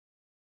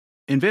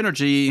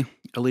Invenergy,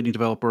 a leading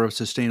developer of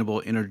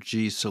sustainable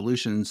energy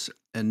solutions,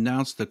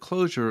 announced the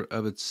closure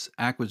of its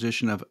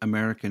acquisition of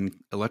American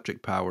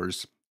Electric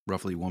Power's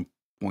roughly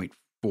 1.4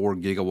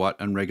 gigawatt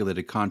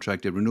unregulated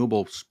contracted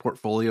renewables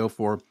portfolio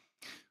for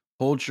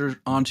hold your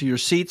onto your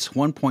seats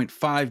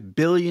 $1.5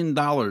 billion.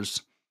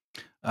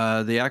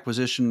 The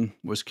acquisition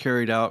was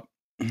carried out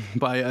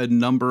by a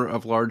number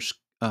of large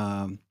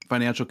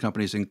financial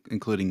companies,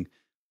 including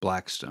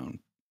Blackstone,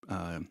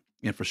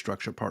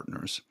 infrastructure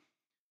partners.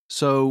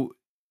 So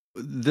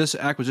this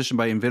acquisition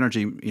by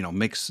Invenergy,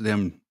 makes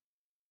them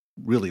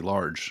really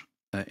large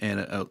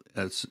and a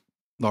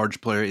large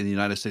player in the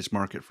United States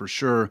market for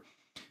sure.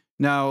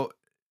 Now,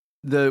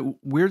 the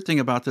weird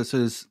thing about this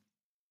is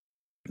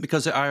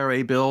because the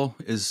IRA bill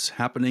is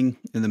happening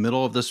in the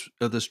middle of this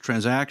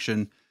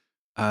transaction,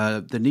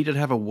 they needed to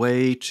have a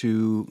way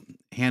to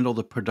handle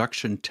the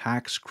production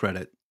tax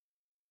credit.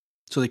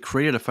 So they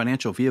created a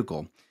financial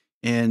vehicle,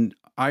 and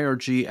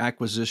IRG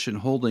Acquisition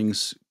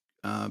Holdings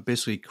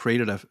basically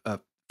created a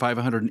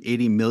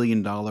 $580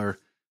 million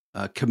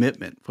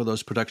commitment for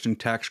those production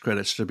tax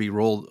credits to be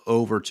rolled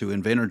over to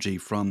Invenergy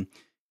from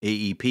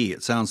AEP.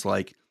 It sounds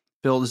like,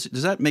 Phil,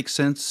 does that make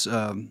sense?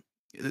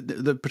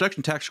 The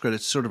production tax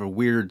credit is sort of a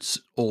weird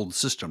old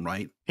system,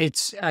 right?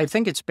 I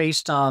think it's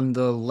based on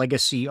the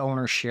legacy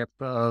ownership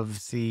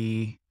of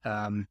the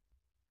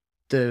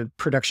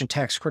production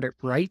tax credit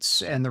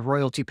rights and the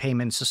royalty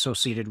payments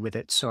associated with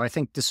it. So I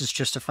think this is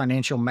just a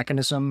financial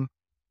mechanism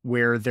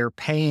where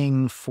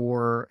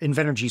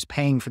Invenergy's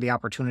paying for the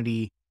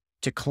opportunity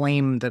to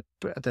claim the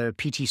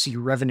PTC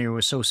revenue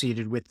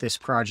associated with this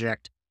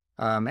project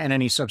and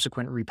any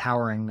subsequent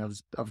repowering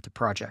of the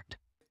project.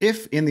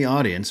 If in the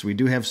audience we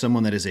do have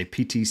someone that is a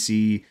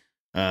PTC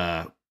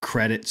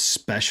credit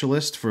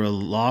specialist for a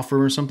law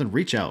firm or something,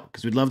 reach out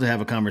because we'd love to have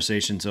a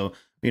conversation. So,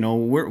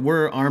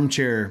 we're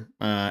armchair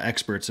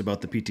experts about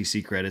the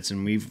PTC credits,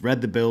 and we've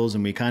read the bills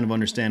and we kind of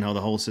understand how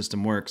the whole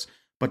system works.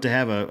 But to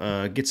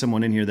have get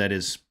someone in here that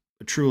is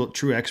a true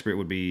expert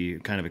would be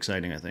kind of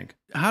exciting, I think.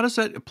 How does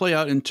that play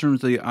out in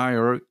terms of the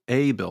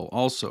IRA bill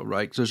also,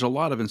 right? Because there's a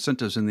lot of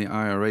incentives in the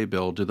IRA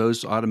bill. Do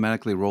those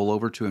automatically roll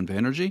over to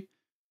Invenergy?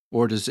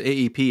 Or does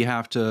AEP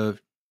have to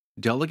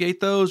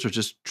delegate those or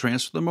just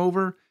transfer them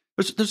over?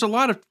 There's a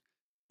lot of,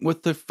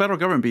 with the federal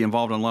government being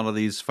involved in a lot of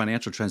these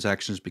financial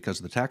transactions because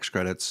of the tax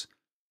credits,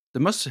 they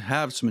must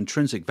have some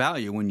intrinsic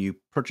value when you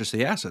purchase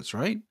the assets,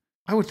 right?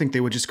 I would think they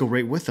would just go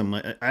right with them.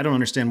 I don't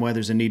understand why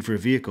there's a need for a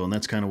vehicle, and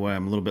that's kind of why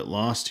I'm a little bit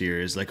lost here,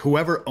 is like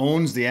whoever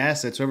owns the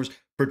assets, whoever's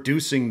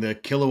producing the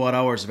kilowatt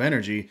hours of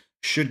energy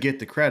should get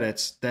the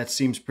credits. That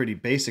seems pretty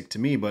basic to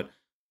me, but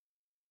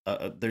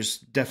there's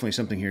definitely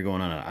something here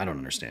going on I don't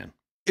understand.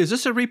 Is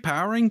this a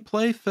repowering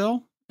play,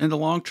 Phil, in the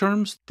long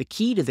terms? The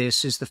key to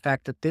this is the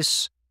fact that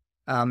this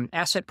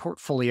asset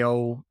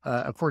portfolio,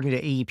 according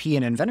to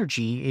AEP and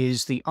Invenergy,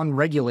 is the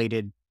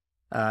unregulated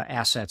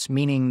assets,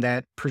 meaning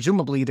that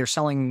presumably they're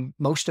selling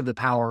most of the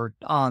power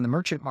on the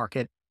merchant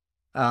market.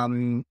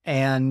 Repowering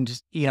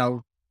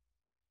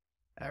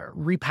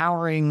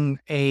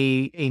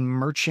a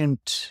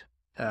merchant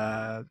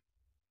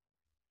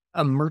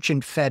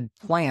fed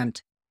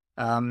plant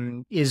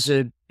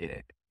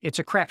it's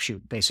a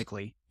crapshoot,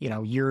 basically.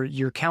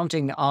 You're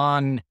counting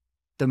on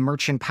the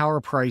merchant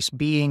power price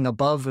being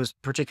above a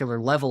particular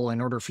level in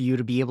order for you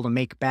to be able to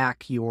make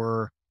back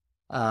your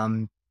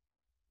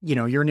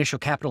initial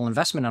capital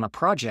investment on a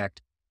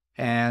project.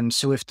 And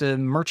so if the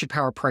merchant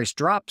power price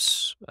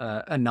drops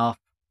enough,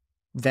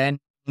 then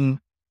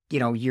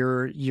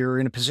you're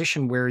in a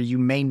position where you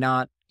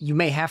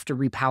may have to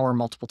repower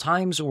multiple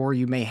times, or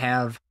you may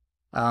have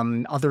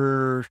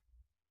other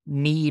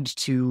need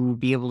to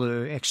be able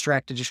to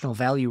extract additional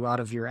value out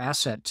of your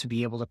asset to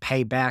be able to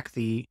pay back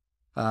the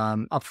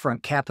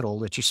upfront capital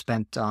that you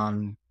spent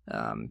on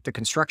the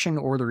construction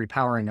or the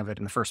repowering of it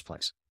in the first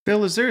place.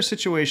 Bill, is there a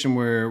situation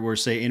where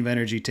say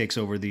Invenergy takes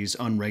over these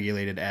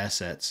unregulated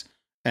assets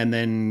and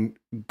then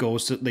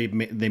goes to they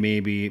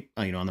may be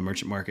on the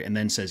merchant market and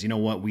then says,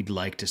 we'd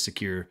like to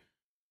secure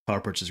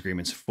power purchase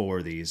agreements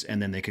for these, and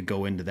then they could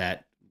go into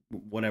that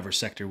whatever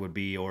sector would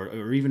be,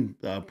 or even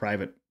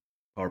private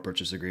power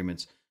purchase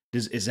agreements. Do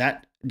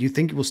you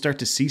think we'll start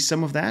to see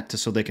some of that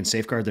so they can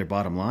safeguard their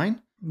bottom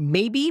line?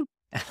 Maybe.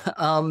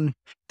 The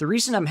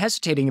reason I'm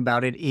hesitating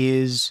about it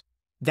is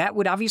that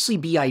would obviously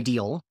be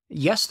ideal.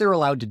 Yes, they're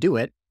allowed to do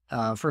it.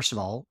 First of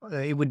all,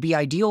 it would be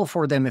ideal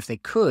for them if they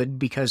could,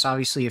 because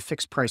obviously a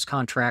fixed price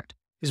contract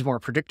is more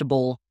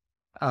predictable,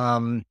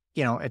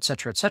 et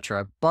cetera, et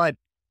cetera. But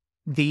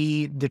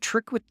the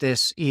trick with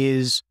this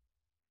is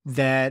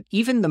that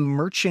even the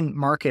merchant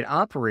market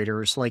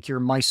operators, like your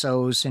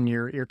MISOs and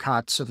your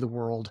COTS of the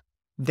world,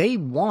 they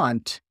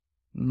want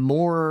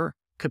more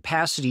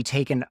capacity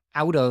taken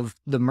out of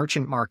the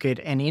merchant market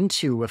and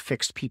into a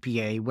fixed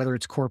PPA, whether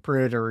it's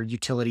corporate or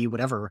utility,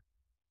 whatever,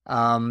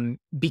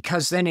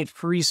 because then it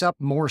frees up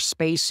more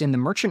space in the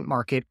merchant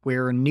market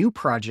where new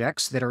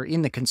projects that are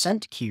in the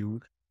consent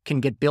queue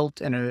can get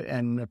built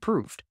and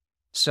approved.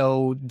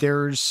 So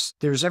there's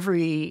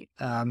every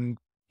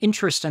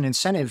interest and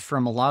incentive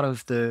from a lot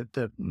of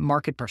the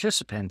market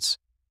participants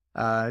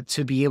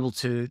to be able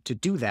to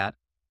do that.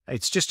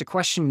 It's just a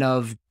question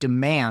of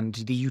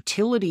demand. The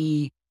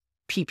utility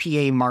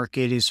PPA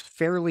market is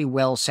fairly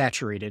well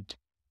saturated.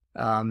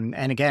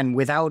 And again,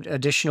 without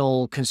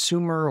additional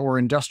consumer or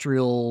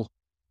industrial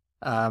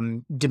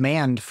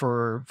demand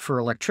for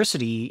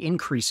electricity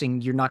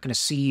increasing, you're not going to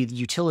see the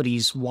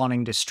utilities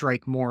wanting to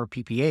strike more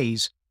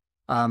PPAs.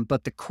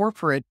 But the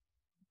corporate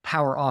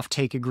power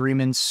offtake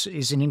agreements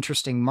is an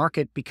interesting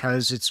market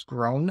because it's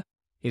grown.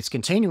 It's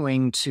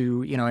continuing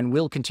to, and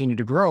will continue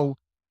to grow.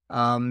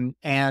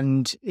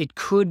 And it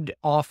could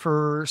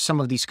offer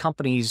some of these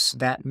companies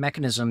that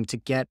mechanism to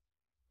get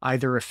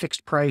either a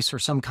fixed price or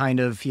some kind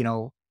of,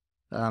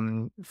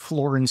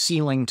 floor and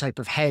ceiling type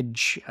of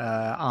hedge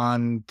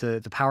on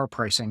the power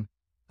pricing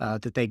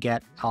that they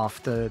get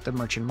off the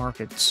merchant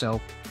market. So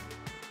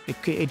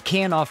it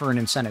can offer an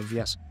incentive,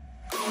 yes.